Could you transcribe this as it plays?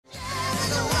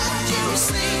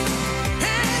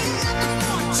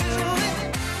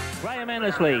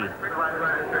Annesley.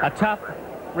 A tough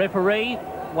referee,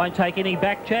 won't take any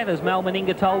back chat, as Mal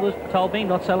Meninga told me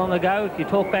not so long ago. If you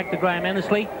talk back to Graham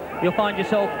Annesley, you'll find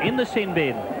yourself in the sin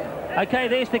bin. Okay,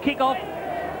 there's the kick-off,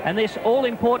 and this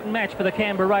all-important match for the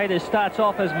Canberra Raiders starts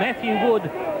off as Matthew Wood,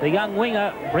 the young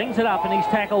winger, brings it up, and he's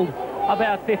tackled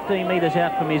about 15 metres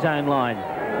out from his own line.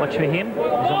 Watch for him.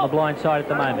 He's on the blind side at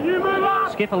the moment.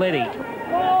 Seiffert,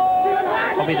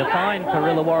 probably the find for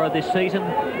Illawarra this season.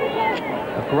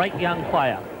 A great young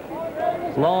player.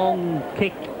 Long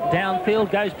kick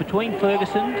downfield, goes between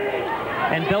Ferguson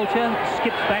and Belcher.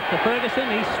 Skips back to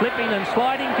Ferguson. He's slipping and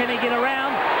sliding. Can he get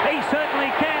around? He certainly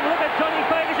can. Look at Johnny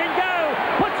Ferguson go!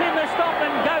 Puts in the stop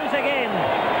and goes again.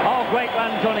 Oh, great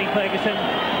run, Johnny Ferguson.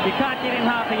 You can't give him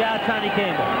half a yard, Tony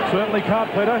Campbell. Certainly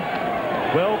can't, Peter.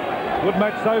 Well, good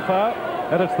match so far,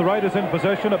 and it's the Raiders in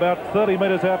possession about 30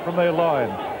 metres out from their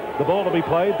line. The ball to be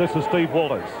played. This is Steve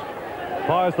Walters.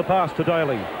 Fires the pass to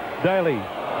Daley. Daley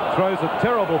throws a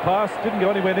terrible pass. Didn't go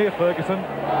anywhere near Ferguson.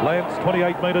 Lands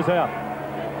 28 metres out.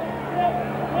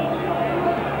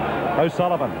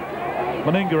 O'Sullivan.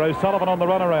 Meninga. O'Sullivan on the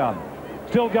run around.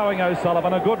 Still going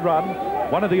O'Sullivan. A good run.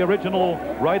 One of the original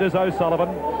Raiders,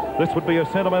 O'Sullivan. This would be a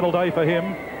sentimental day for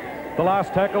him. The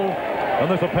last tackle,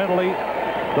 and there's a penalty.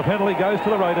 The penalty goes to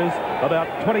the Raiders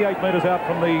about 28 metres out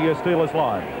from the Steelers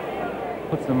line.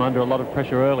 Puts them under a lot of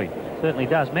pressure early. Certainly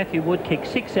does. Matthew Wood kicked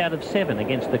 6 out of 7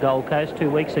 against the Gold Coast 2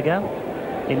 weeks ago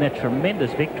in that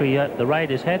tremendous victory the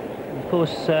Raiders had. Of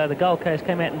course, the Gold Coast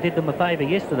came out and did them a favour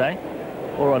yesterday,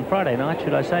 or on Friday night,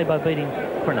 should I say, by beating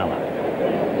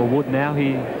Cronulla. For Wood now,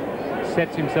 he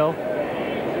sets himself.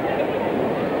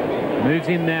 Moves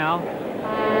in now.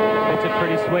 Gets it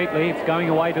pretty sweetly. It's going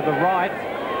away to the right.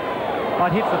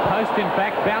 But hits the post, in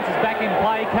fact, bounces back in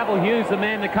play. Cavill Hughes, the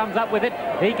man that comes up with it.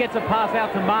 He gets a pass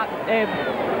out to Martin Ebb.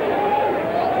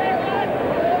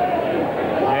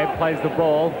 Ebb plays the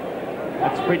ball.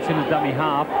 That's Fritz in a dummy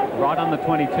half, right on the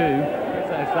 22.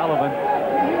 That's O'Sullivan.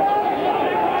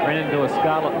 Ran into a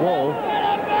scarlet wall.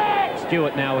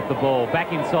 Stewart now with the ball.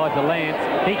 Back inside to Lance.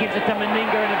 He gives it to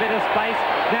Meninga in a bit of space.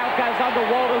 Now it goes on to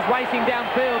Walters, racing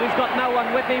downfield. He's got no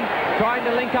one with him. Trying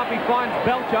to link up, he finds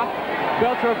Belcher.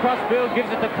 Belcher across field,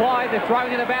 gives it to Clyde. They're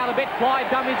throwing it about a bit.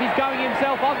 Clyde dummies, he's going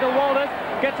himself onto Walters.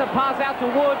 Gets a pass out to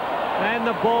Wood. And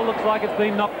the ball looks like it's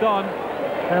been knocked on.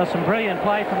 Well, some brilliant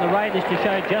play from the Raiders to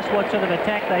show just what sort of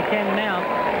attack they can mount.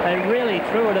 They really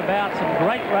threw it about. Some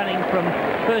great running from,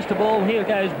 first of all, here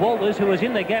goes Walters, who was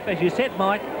in the gap, as you said,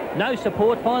 Mike. No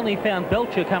support. Finally found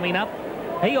Belcher coming up.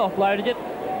 He offloaded it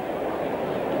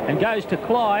and goes to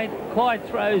Clyde. Clyde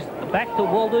throws back to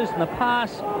Walters, and the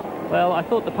pass, well, I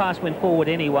thought the pass went forward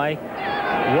anyway.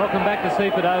 Welcome back to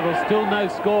Seiffert Oval. Still no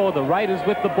score. The Raiders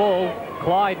with the ball.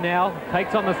 Clyde now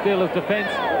takes on the Steelers'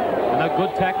 defence. And a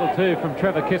good tackle too from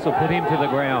Trevor Kissel, put him to the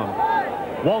ground.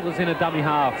 Walters in a dummy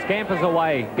half, scampers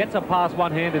away, gets a pass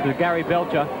one-handed to Gary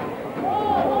Belcher.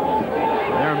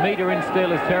 They're a metre in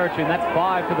Steelers territory, and that's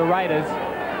 5 for the Raiders.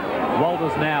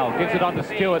 Walters now gives it on to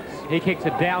Stewart. He kicks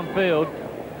it downfield.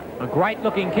 A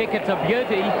great-looking kick. It's a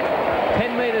beauty.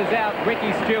 10 metres out,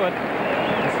 Ricky Stewart.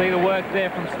 You see the work there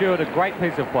from Stewart. A great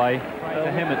piece of play.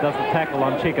 Fraser Hammett does the tackle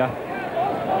on Chica.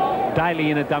 Daley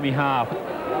in a dummy half.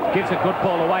 Gives a good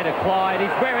ball away to Clyde.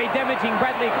 He's very damaging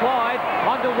Bradley Clyde.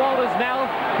 On to Walters now.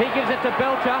 He gives it to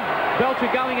Belcher. Belcher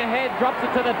going ahead, drops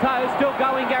it to the toe. Still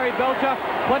going, Gary Belcher.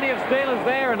 Plenty of Steelers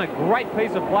there, and a great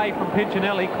piece of play from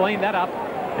Pinchinelli. Cleaned that up.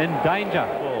 And danger.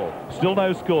 Still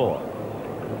no score.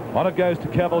 On it goes to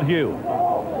Cavill Hugh.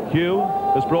 Hugh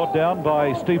is brought down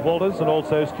by Steve Walters, and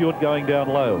also Stewart going down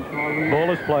low.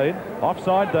 Ball is played.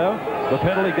 Offside, though. The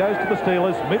penalty goes to the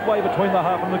Steelers, midway between the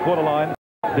half and the quarter line.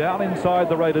 Down inside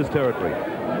the Raiders' territory.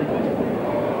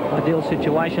 Ideal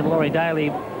situation. Laurie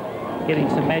Daley getting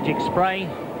some magic spray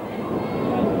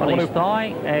on his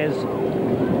thigh as...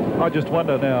 I just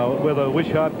wonder now whether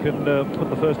Wishart can put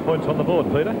the first points on the board,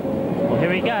 Peter. Well,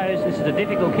 here he goes. This is a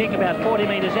difficult kick about 40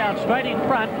 metres out, straight in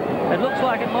front. It looks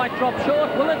like it might drop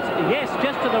short. Will it? Yes,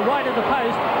 just to the right of the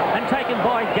post, and taken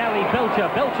by Gary Belcher.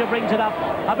 Belcher brings it up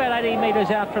about 80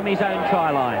 metres out from his own try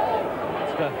line.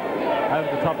 Over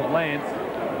the top of Lance.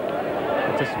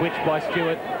 It's a switch by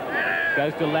Stewart.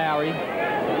 Goes to Laurie.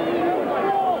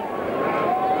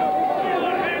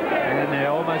 And then they're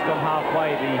almost on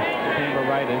halfway, the Canberra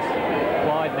Raiders.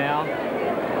 Clyde now.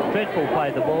 Dreadful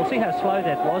played the ball. See how slow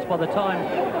that was. By the time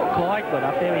Clyde got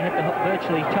up there, he had to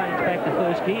virtually change back to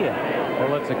first gear.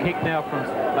 Well, it's a kick now from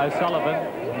O'Sullivan.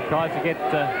 He tries to get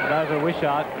it over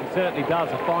Wishart. He certainly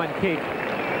does. A fine kick.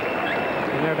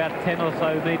 And they're about 10 or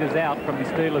so metres out from the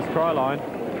Steelers' try line.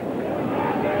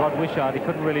 Rod Wishart, he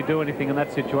couldn't really do anything in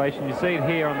that situation. You see it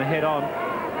here on the head-on.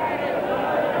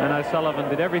 And O'Sullivan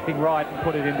did everything right and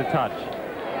put it into touch.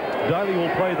 Daley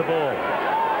will play the ball.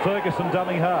 Ferguson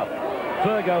dummy half.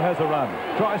 Fergo has a run.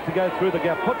 Tries to go through the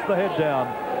gap. Puts the head down.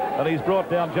 And he's brought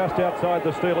down just outside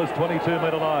the Steelers'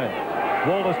 22-metre line.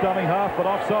 Walters dummy half, but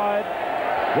offside.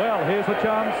 Well, here's a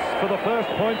chance for the first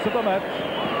points of the match.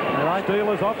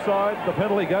 Steelers offside. The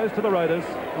penalty goes to the Raiders.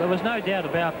 There was no doubt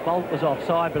about Bolt was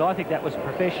offside, but I think that was a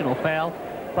professional foul.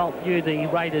 Bolt knew the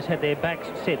Raiders had their backs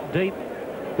set deep.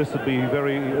 This would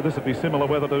be similar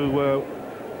weather to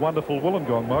wonderful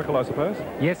Wollongong, Michael, I suppose.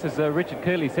 Yes, as Richard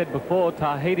Keeley said before,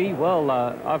 Tahiti. Well,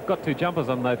 I've got two jumpers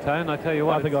on though, Tone. I tell you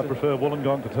what, I think I prefer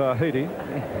Wollongong to Tahiti.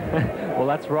 Well,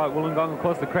 that's right, Wollongong. Of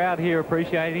course, the crowd here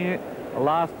appreciating it. The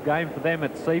last game for them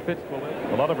at Seiffert.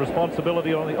 A lot of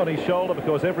responsibility on his shoulder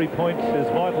because every point is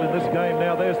vital in this game.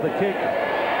 Now there's the kick.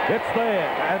 It's there,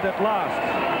 and at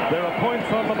last there are points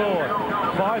on the board.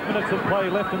 5 minutes of play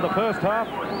left in the first half.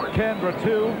 Canberra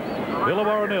 2,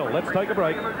 Illawarra 0. Let's take a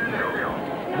break.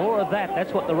 More of that.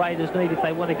 That's what the Raiders need if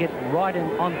they want to get right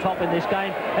on top in this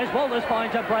game. As Walters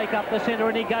finds a break up the centre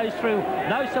and he goes through.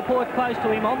 No support close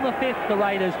to him on the 5th, the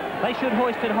Raiders. They should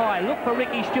hoist it high. Look for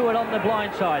Ricky Stewart on the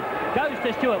blind side. Goes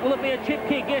to Stewart. Will it be a chip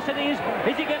kick? Yes, it is.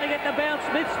 Is he going to get the bounce?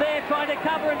 Smith's there trying to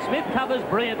cover, and Smith covers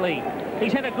brilliantly.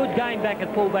 He's had a good game back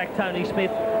at fullback, Tony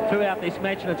Smith, throughout this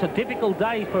match, and it's a difficult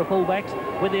day for fullbacks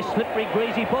with this slippery,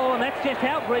 greasy ball, and that's just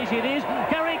how greasy it is.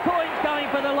 Gary Coyne's going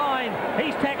for the line.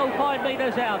 He's tackled 5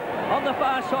 metres out. On the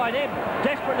far side, Ebb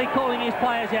desperately calling his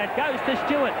players out. Goes to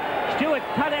Stewart. Stewart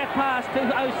cut out pass to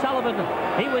O'Sullivan.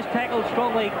 He was tackled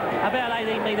strongly about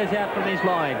 18 metres out from his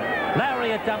line.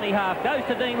 Laurie at dummy half. Goes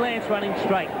to Dean Lance running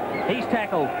straight. He's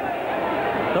tackled.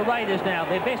 The Raiders now,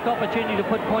 their best opportunity to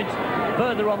put points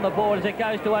further on the board as it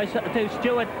goes to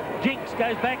Stewart. Jinks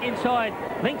goes back inside.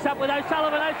 Links up with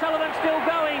O'Sullivan. O'Sullivan still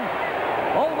going.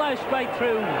 Almost straight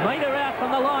through. Metre out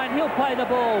from the line. He'll play the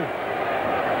ball.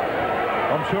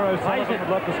 I'm sure O'Sullivan would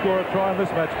love to score a try in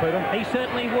this match, Peter. He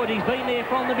certainly would. He's been there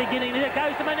from the beginning. It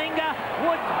goes to Meninga.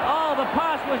 Wood. Oh, the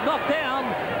pass was knocked down.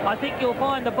 I think you'll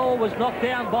find the ball was knocked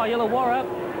down by Illawarra.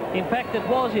 In fact, it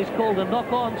was. It's called a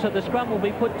knock-on, so the scrum will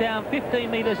be put down 15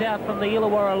 metres out from the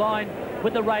Illawarra line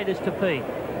with the Raiders to feed.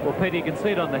 Well, Peter, you can see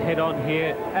it on the head-on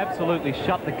here. Absolutely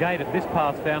shut the gate at this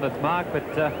pass, found its mark, but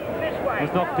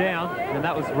was knocked down, and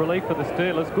that was relief for the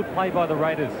Steelers. Good play by the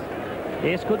Raiders.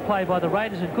 Yes, good play by the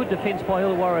Raiders and good defence by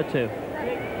Illawarra too.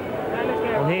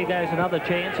 Well, here goes another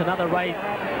chance, another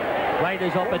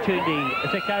Raiders opportunity.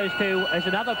 As it goes to,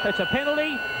 it's a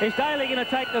penalty. Is Daley going to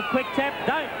take the quick tap?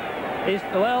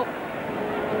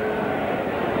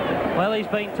 Well, he's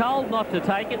been told not to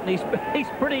take it, and he's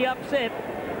pretty upset.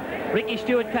 Ricky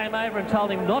Stewart came over and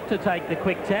told him not to take the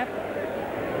quick tap.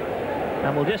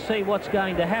 And we'll just see what's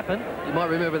going to happen. You might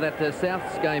remember that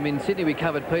Souths game in Sydney we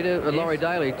covered, Peter. Yes. Laurie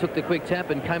Daley took the quick tap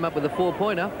and came up with a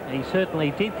 4-pointer. He certainly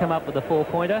did come up with a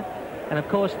 4-pointer. And, of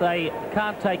course, they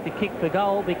can't take the kick for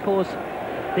goal because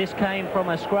this came from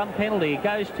a scrum penalty. It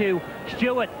goes to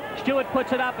Stewart. Stewart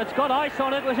puts it up. It's got ice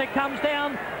on it as it comes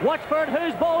down. Watch for it.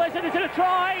 Whose ball is it? Is it a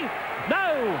try?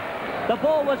 No! The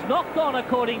ball was knocked on,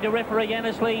 according to referee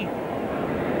Annesley.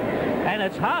 And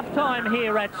it's half-time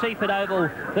here at Seiffert Oval.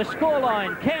 The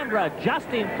scoreline, Canberra just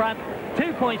in front,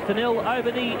 2-0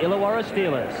 over the Illawarra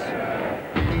Steelers.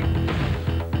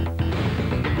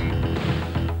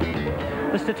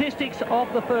 The statistics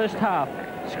of the first half.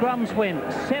 Scrums went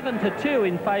 7-2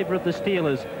 in favour of the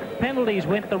Steelers. Penalties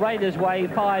went the Raiders' way,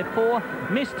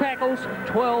 5-4. Missed tackles,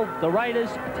 12 the Raiders,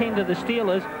 10 to the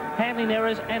Steelers. Handling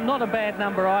errors, and not a bad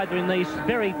number either in these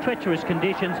very treacherous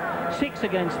conditions. 6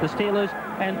 against the Steelers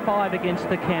and 5 against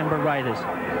the Canberra Raiders.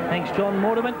 Thanks, John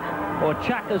Mortimer, or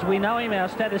Chuck as we know him, our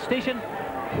statistician.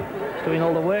 He's doing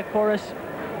all the work for us,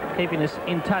 keeping us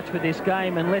in touch with this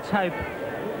game, and let's hope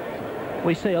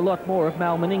we see a lot more of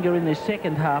Mal Meninga in this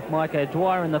second half. Mike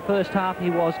O'Dwyer in the first half, he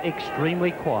was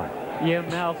extremely quiet. Yeah,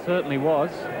 Mal certainly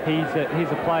was. He's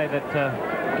a player that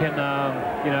can,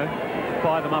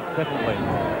 fire them up definitely.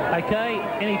 Okay,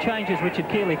 any changes, Richard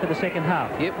Keeley, for the second half?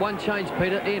 Yep, one change,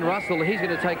 Peter. Ian Russell, he's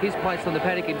going to take his place on the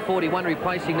paddock in 41,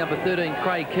 replacing number 13,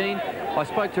 Craig Keane. I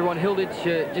spoke to Ron Hilditch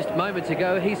just moments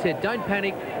ago. He said, don't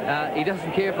panic. He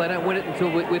doesn't care if they don't win it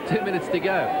until with 2 minutes to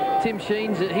go. Tim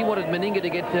Sheens, he wanted Meninga to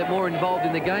get more involved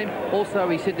in the game. Also,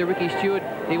 he said to Ricky Stewart,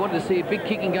 he wanted to see a big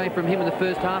kicking game from him in the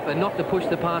first half and not to push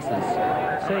the passes.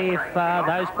 See if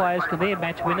those players can be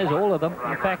match winners, all of them.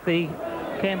 In fact, the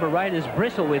Canberra Raiders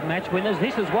bristle with match winners.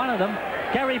 This is one of them.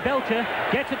 Gary Belcher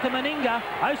gets it to Meninga.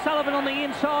 O'Sullivan on the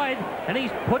inside, and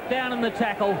he's put down in the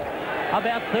tackle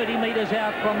about 30 metres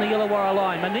out from the Illawarra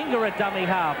line. Meninga at dummy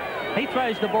half. He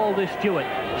throws the ball to Stewart.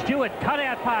 Stewart cut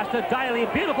out pass to Daley.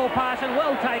 Beautiful pass and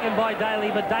well taken by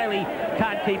Daley, but Daley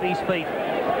can't keep his feet.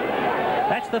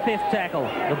 That's the 5th tackle.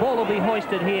 The ball will be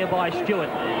hoisted here by Stewart.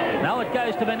 Now it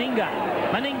goes to Meninga.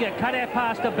 Meninga cut out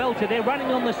pass to Belcher. They're running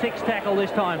on the 6th tackle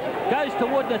this time. Goes to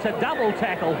Wood, and it's a double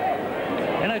tackle.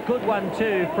 And a good one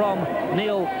too from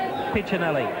Neil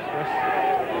Piccinelli.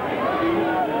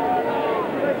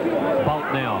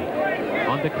 Bolt now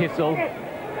on to Kissel.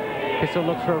 Kissel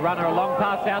looks for a runner, a long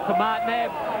pass out to Martin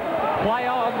Ebb. Play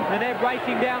on, and Ebb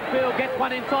racing downfield, gets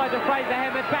one inside to Fraser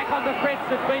Hammett, back on to Fritz,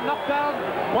 it's been knocked down.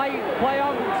 Play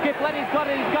on, Skip Lenny's got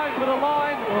it, he's going for the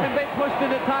line, and been pushed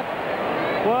into touch.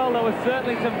 Well, there was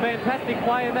certainly some fantastic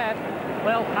play in that.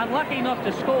 Well, unlucky not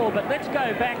to score, but let's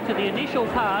go back to the initial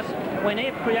pass when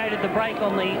Ebb created the break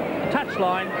on the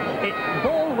touchline.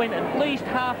 Ball went at least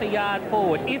half a yard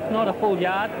forward, if not a full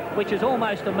yard, which is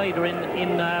almost a metre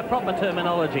in proper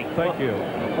terminology. Thank you.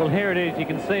 Well, here it is. You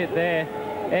can see it there.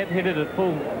 Ebb hit it at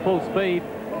full speed.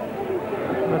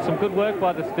 That's some good work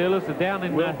by the Steelers. They're down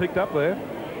in... Well picked up there.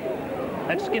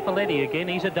 That's Schiaffeletti again.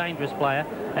 He's a dangerous player,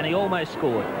 and he almost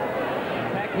scored.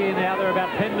 Back here now, they're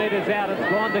about 10 metres out. It's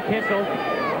gone to Kessel.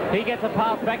 He gets a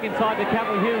pass back inside to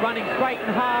Campbell. Hugh running straight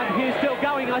and hard. Hugh still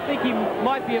going. I think he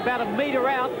might be about a metre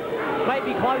out.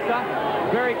 Maybe closer.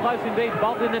 Very close indeed.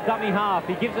 Bolt in the dummy half.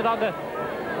 He gives it on to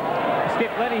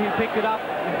Skip Lenny, who picked it up.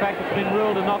 In fact, it's been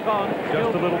ruled a knock on.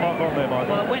 Just a little knock on there,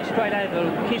 Michael. Well, it went straight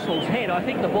over Kissel's head. I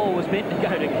think the ball was meant to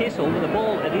go to Kissel. The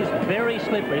ball, it is very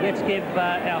slippery. Let's give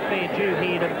our fair due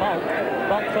here to Bolt.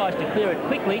 Bolt tries to clear it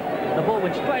quickly. The ball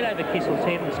went straight over Kissel's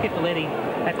head, and Schiaffeletti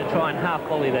had to try and half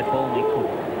volley that ball, and he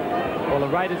couldn't. Well, the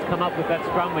Raiders come up with that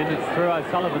scrum win. It's through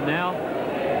O'Sullivan now.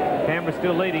 Canberra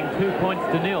still leading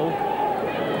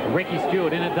 2-0. Ricky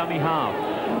Stewart in a dummy half.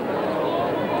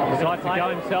 Decides to go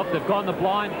himself. They've gone the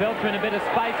blind. Belcher in a bit of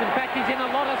space. In fact, he's in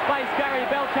a lot of space, Gary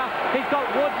Belcher. He's got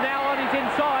Wood now on his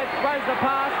inside. Throws the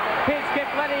pass. Here's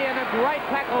Schiaffeletti, and a great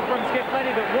tackle from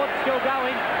Schiaffeletti, but Wood's still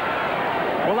going.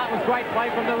 Well, that was great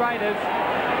play from the Raiders.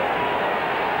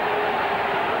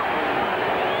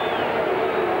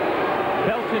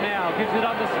 Belcher now gives it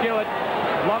on to Stewart.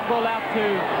 Long ball out to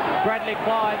Bradley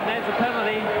Clyde, and there's a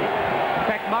penalty. In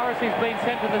fact, Morrissey's been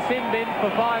sent to the sin bin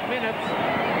for 5 minutes.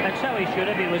 And so he should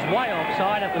have. He was way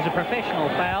offside. It was a professional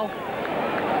foul.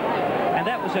 And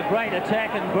that was a great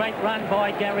attack and great run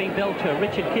by Gary Belcher.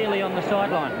 Richard Keeley on the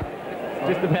sideline.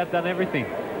 Just about done everything.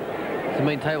 It's a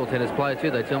mean table tennis player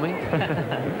too, they tell me.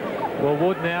 Well,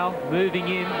 Wood now moving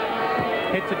in.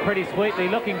 Hits it pretty sweetly,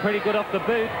 looking pretty good off the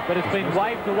boot, but it's been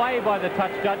waved away by the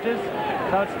touch judges.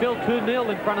 So it's still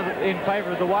 2-0 in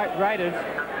favour of the White Raiders.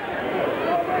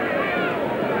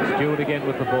 Stewart again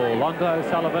with the ball. Lonzo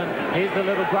O'Sullivan. Here's the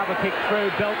little grubber kick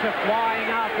through. Belcher flying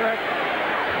after it.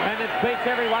 And it beats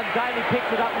everyone. Daley picks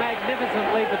it up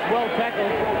magnificently, but it's well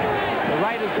tackled. The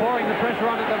Raiders pouring the pressure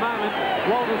on at the moment.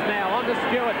 Walters now on to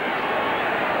Stewart.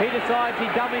 He decides he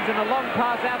dummies, and a long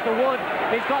pass out to Wood.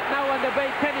 He's got no one to beat.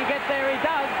 Can he get there? He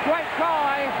does. Great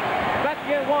try.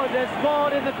 Matthew Wood has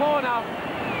scored in the corner.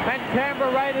 And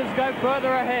Canberra Raiders go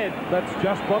further ahead. That's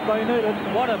just what they needed.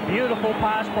 What a beautiful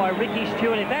pass by Ricky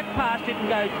Stewart. If that pass didn't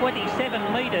go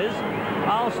 27 metres,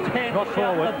 I'll stand shut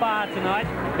the bar tonight,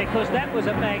 because that was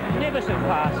a magnificent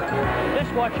pass.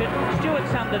 Just watch it. Stewart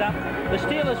summed it up. The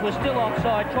Steelers were still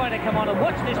offside, trying to come on, and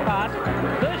watch this pass.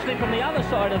 Virtually from the other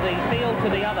side of the field to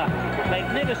the other.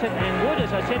 Magnificent. And Wood,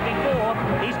 as I said before,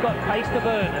 he's got pace to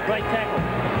burn. A great tackle.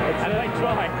 It's a great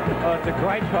try. Oh, it's a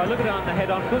great try. Look at it on the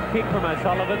head-on. Good kick from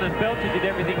O'Sullivan, and Belcher did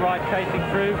everything right, chasing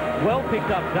through. Well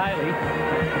picked up Daley.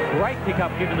 Great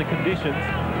pick-up given the conditions.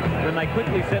 And they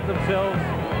quickly set themselves.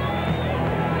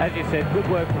 As you said, good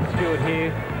work from Stewart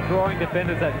here. Drawing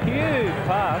defenders, that huge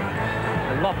pass.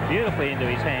 And locked beautifully into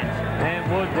his hands. And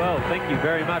Wood, well, thank you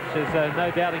very much. There's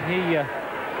no doubting he is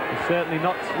certainly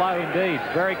not slow indeed.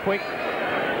 Very quick.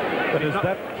 But is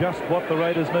that just what the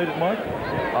Raiders needed, Mike?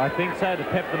 I think so, to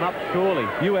pep them up, surely.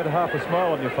 You had half a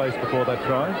smile on your face before that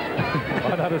try.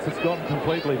 I notice it's gone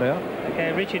completely now.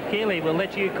 Okay, Richard Keeley will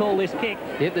let you call this kick.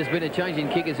 Yep, there's been a change in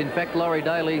kickers. In fact, Laurie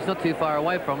Daley is not too far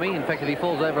away from me. In fact, if he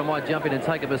falls over, I might jump in and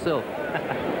take it myself.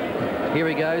 Here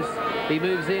he goes. He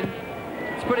moves in.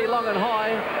 It's pretty long and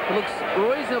high. It looks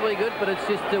reasonably good, but it's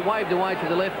just waved away to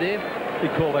the left there. He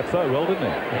called that so well, didn't he?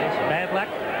 Yes, bad luck.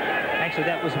 Actually,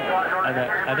 that was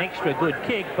an extra good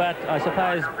kick, but I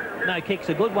suppose no kick's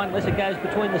a good one unless it goes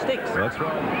between the sticks. That's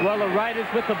right. Well, the Raiders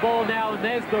with the ball now, and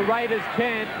there's the Raiders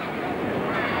chant.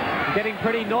 Getting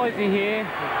pretty noisy here.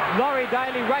 Laurie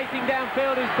Daley racing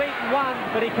downfield. He's beaten one,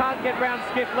 but he can't get round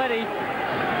Schiaffeletti.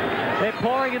 They're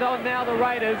pouring it on now, the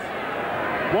Raiders.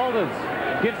 Walters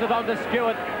gives it on to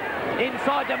Stewart.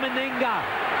 inside to Meninga.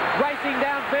 Racing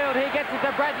downfield, he gets it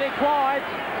to Bradley Clyde.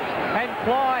 And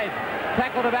Clyde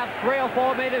tackled about 3 or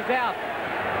 4 metres out.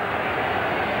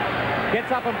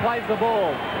 Gets up and plays the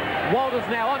ball. Walters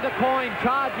now onto Coyne,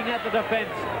 charging at the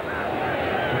defence.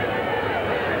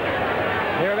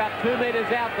 They're about 2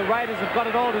 metres out. The Raiders have got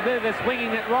it all to do. They're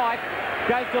swinging it right.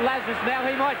 Goes to Lazarus now.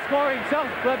 He might score himself.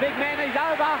 The big man, he's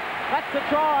over. That's the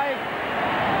try.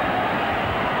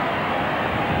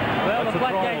 Well, the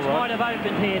floodgates might have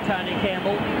opened here, Tony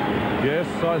Campbell. Yes,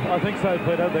 I think so,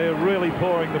 Peter. They're really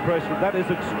pouring the pressure. That is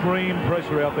extreme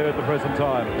pressure out there at the present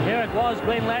time. Here it was.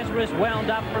 Glenn Lazarus wound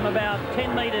up from about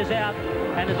 10 metres out,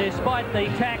 and despite the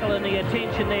tackle and the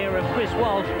attention there of Chris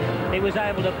Walsh, he was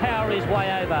able to power his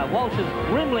way over. Walsh is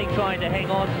grimly trying to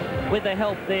hang on with the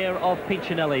help there of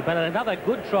Pinchinelli. But another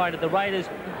good try to the Raiders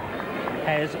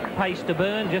has pace to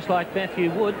burn, just like Matthew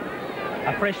Wood,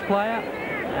 a fresh player.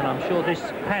 And I'm sure this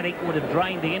paddock would have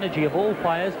drained the energy of all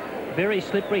players. Very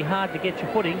slippery, hard to get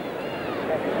your footing.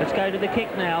 Let's go to the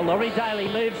kick now. Laurie Daley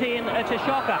moves in. It's a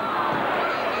shocker.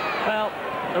 Well,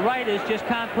 the Raiders just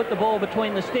can't put the ball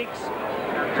between the sticks.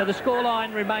 So the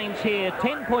scoreline remains here,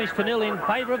 10 points to 0 in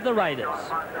favour of the Raiders.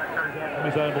 On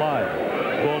his own line.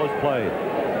 Ball is played.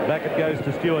 Back it goes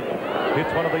to Stewart.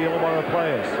 Hits one of the Illawarra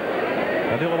players.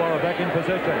 And Illawarra back in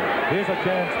possession. Here's a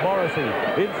chance. Morrissey.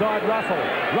 Inside Russell.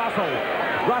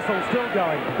 Russell still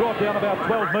going. Brought down about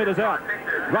 12 metres out.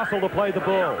 Russell to play the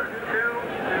ball.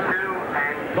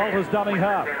 Bolter's dummy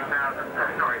half.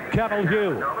 Cattle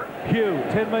Hugh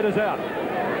 10 metres out.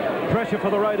 Pressure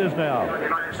for the Raiders now.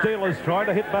 Steelers trying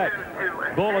to hit back.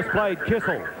 Ball is played.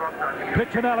 Kissel.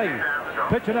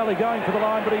 Pinchinelli going for the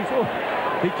line, but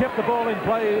he kept the ball in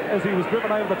play as he was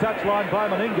driven over the touchline by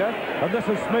Meninga. And this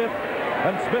is Smith.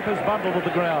 And Smith is bundled to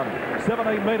the ground.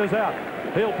 17 metres out.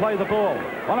 He'll play the ball.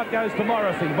 On it goes to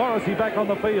Morrissey. Morrissey back on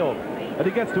the field. And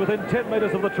he gets to within 10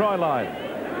 metres of the try line.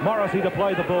 Morrissey to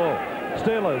play the ball.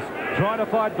 Steelers trying to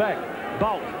fight back.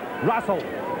 Bolt. Russell.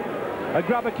 A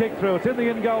grubber kick through. It's in the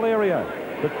in-goal area.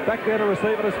 But back there to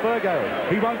receive it is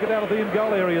Fergo. He won't get out of the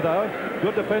in-goal area, though.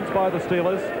 Good defence by the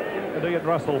Steelers. And Ian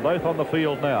Russell both on the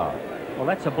field now. Well,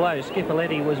 that's a blow.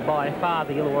 Schiaffeletti was by far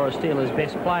the Illawarra Steelers'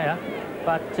 best player.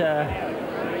 But,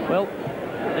 well,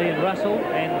 Ian Russell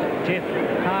and Jeff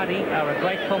Hardy are a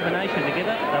great combination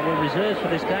together. They were reserves for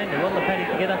this game. They're on the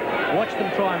paddock together. Watch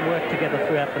them try and work together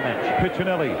throughout the match.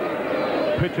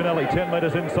 Pinchinelli 10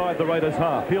 metres inside the Raiders'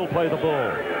 half. He'll play the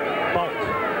ball. Bolt.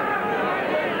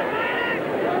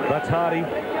 That's Hardy.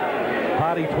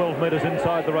 Hardy 12 metres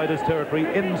inside the Raiders' territory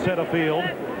in centre field.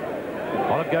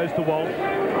 On it goes to Walsh.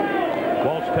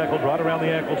 Walsh tackled right around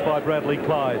the ankles by Bradley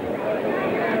Clyde.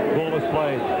 Ball is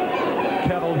played.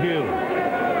 Cattle Hugh.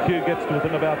 Hugh gets to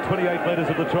within about 28 metres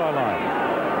of the try line.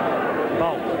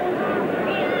 Bolt.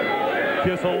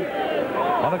 Kissel.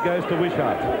 On it goes to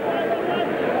Wishart.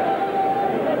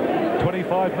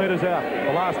 25 metres out.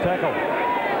 The last tackle.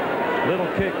 Little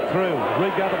kick through.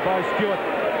 Regathered by Stewart.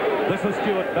 This is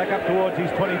Stewart back up towards his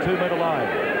 22-metre line.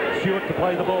 Stewart to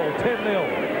play the ball.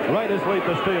 10-0. Raiders lead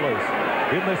the Steelers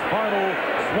in this final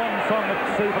swan song at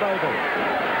Seiffert Oval.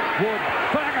 Wood.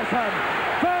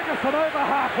 Ferguson over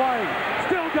halfway.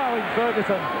 Still going,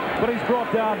 Ferguson. But he's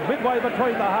brought down midway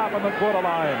between the half and the quarter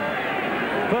line.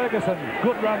 Ferguson,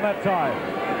 good run that time.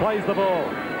 Plays the ball.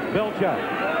 Belcher.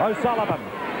 O'Sullivan.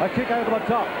 A kick over the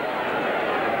top.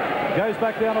 Goes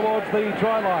back down towards the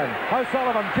try line.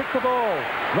 O'Sullivan kicked the ball.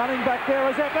 Running back there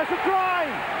is Evans. A try!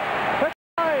 A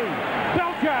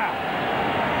try!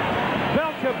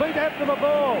 Belcher beat after the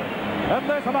ball. And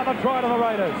there's another try to the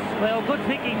Raiders. Well, good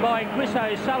thinking by Chris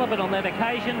O'Sullivan on that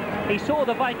occasion. He saw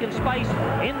the vacant space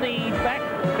in the back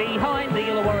behind the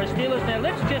Illawarra Steelers. Now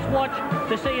let's just watch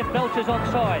to see if Belcher's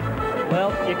offside.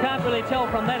 Well, you can't really tell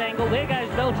from that angle. There goes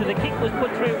Belcher. The kick was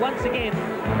put through once again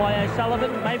by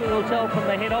O'Sullivan. Maybe we'll tell from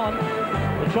the head on.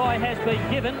 The try has been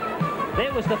given.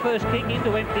 There was the first kick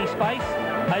into empty space.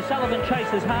 O'Sullivan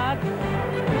chases hard.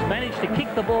 He's managed to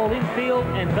kick the ball infield,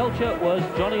 and Belcher was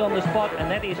Johnny on the spot, and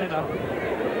that is enough.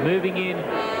 Moving in,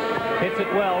 hits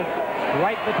it well,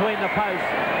 right between the posts.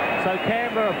 So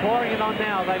Canberra are pouring it on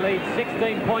now. They lead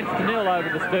 16 points to 0 over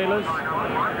the Steelers.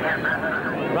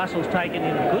 Russell's taken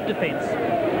in good defence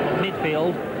in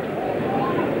midfield.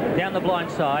 Down the blind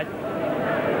side.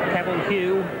 Cavill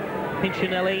Hugh,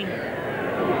 Pinchinelli,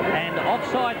 and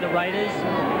offside the Raiders.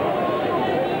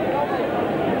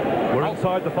 We're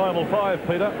inside the final five,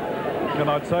 Peter. And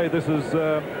I'd say this is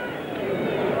a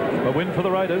win for the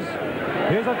Raiders.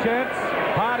 Here's a chance.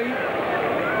 Hardy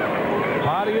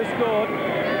has scored.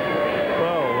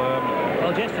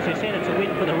 Well, just as you said, it's a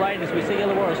win for the Raiders. We see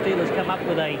Illawarra Steelers come up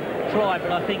with a try,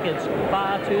 but I think it's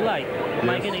far too late.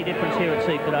 make any difference here at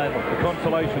Seiffert Oval? The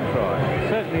consolation try.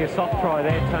 Certainly a soft try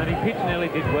there, Tony.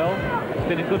 Pitchnelli did well. He's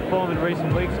been in good form in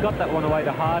recent weeks. Got that one away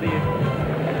to Hardy.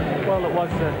 Well, it was,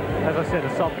 as I said,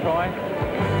 a soft try.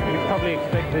 We probably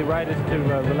expect the Raiders to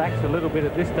relax a little bit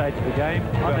at this stage of the game.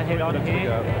 On the head on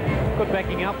here. Good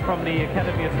backing up from the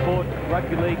Academy of Sport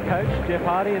Rugby League coach, Jeff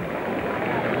Hardy, and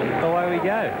away we go.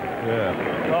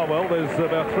 Yeah. Oh, well, there's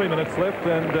about 3 minutes left,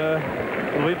 and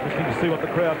it'll be interesting to see what the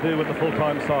crowd do when the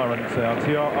full-time siren sounds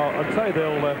here. I'd say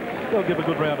they'll give a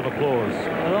good round of applause.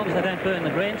 As long as they don't burn the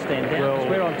grandstand down, well, because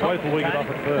we're on top. Wait till we get off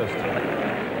at first.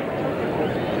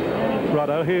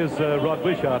 Righto, here's Rod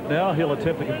Wishart now. He'll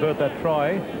attempt to convert that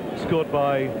try scored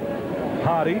by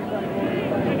Hardy.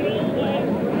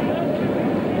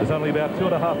 There's only about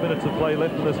 2.5 minutes of play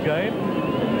left in this game.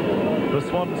 The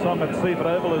swan song at Seiffert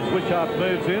Oval as Wishart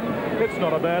moves in. It's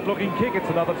not a bad looking kick. It's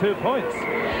another 2 points.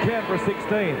 Canberra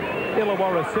 16,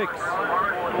 Illawarra 6.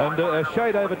 And a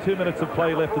shade over 2 minutes of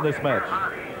play left in this match.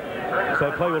 So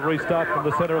play will restart from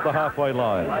the centre of the halfway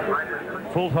line.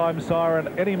 Full-time siren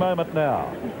any moment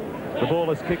now. The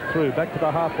ball is kicked through, back to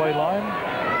the halfway line,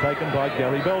 taken by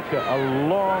Gary Belcher. A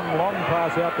long, long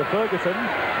pass out to Ferguson.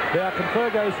 Now, can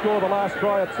Fergo score the last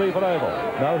try at Seiffert Oval?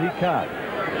 No, he can't.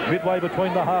 Midway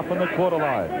between the half and the quarter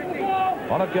line.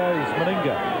 On it goes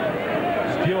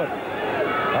Meninga. Stewart.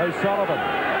 O'Sullivan,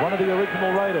 one of the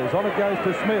original Raiders. On it goes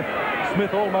to Smith.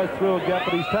 Smith almost through a gap,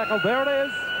 but he's tackled. There it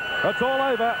is. It's all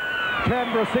over.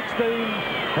 Canberra 16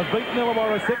 have beaten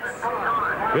Illawarra 6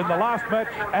 in the last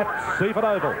match at Seiffert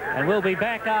Oval. And we'll be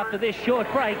back after this short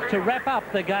break to wrap up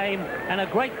the game, and a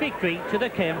great victory to the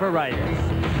Canberra Raiders.